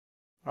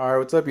Alright,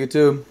 what's up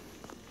YouTube?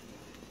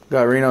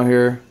 Got Reno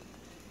here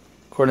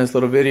recording this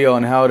little video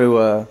on how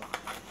to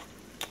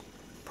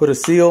put a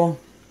seal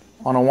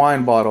on a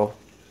wine bottle.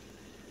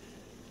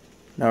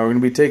 Now we're going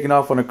to be taking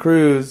off on a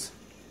cruise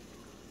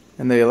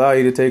and they allow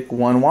you to take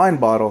one wine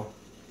bottle.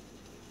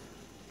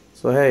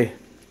 So hey,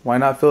 why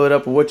not fill it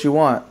up with what you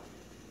want?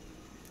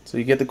 So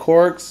you get the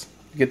corks,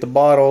 you get the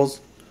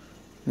bottles,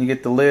 and you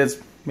get the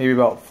lids, maybe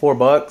about $4,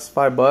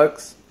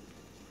 $5,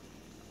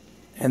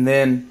 and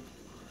then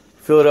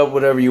fill it up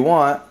whatever you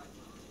want.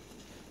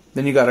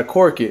 Then you gotta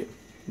cork it,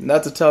 and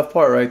that's a tough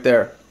part right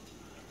there,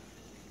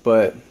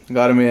 but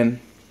got them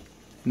in.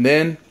 And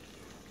then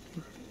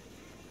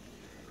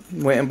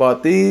went and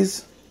bought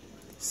these,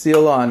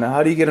 seal on. Now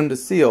how do you get them to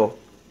seal?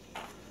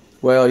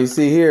 Well, you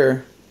see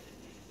here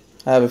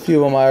I have a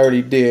few of them I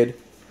already did,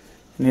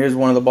 and here's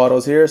one of the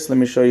bottles here, so let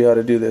me show you how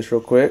to do this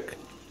real quick.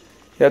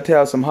 You have to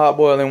have some hot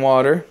boiling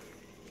water,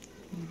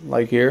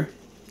 like here.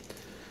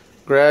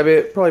 Grab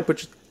it, probably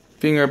put your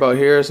finger about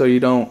here so you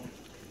don't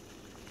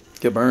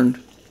get burned.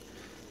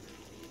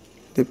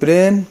 Dip it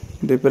in,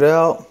 dip it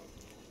out,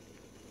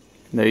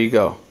 and there you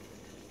go.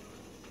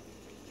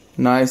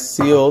 Nice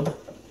sealed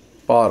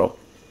bottle.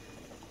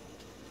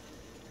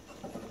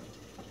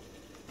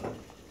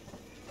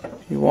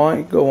 If you want,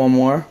 you go one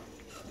more.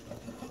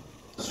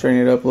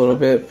 Straighten it up a little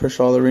bit, push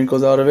all the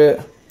wrinkles out of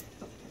it.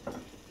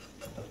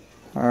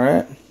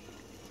 Alright.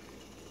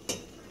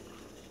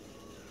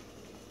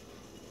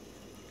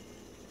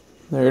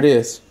 There it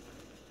is.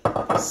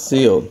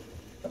 Sealed.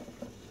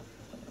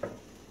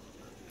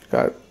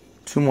 Got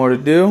 2 more to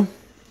do.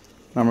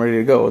 I'm ready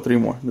to go with 3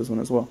 more. This one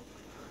as well.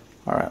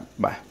 Alright,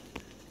 bye.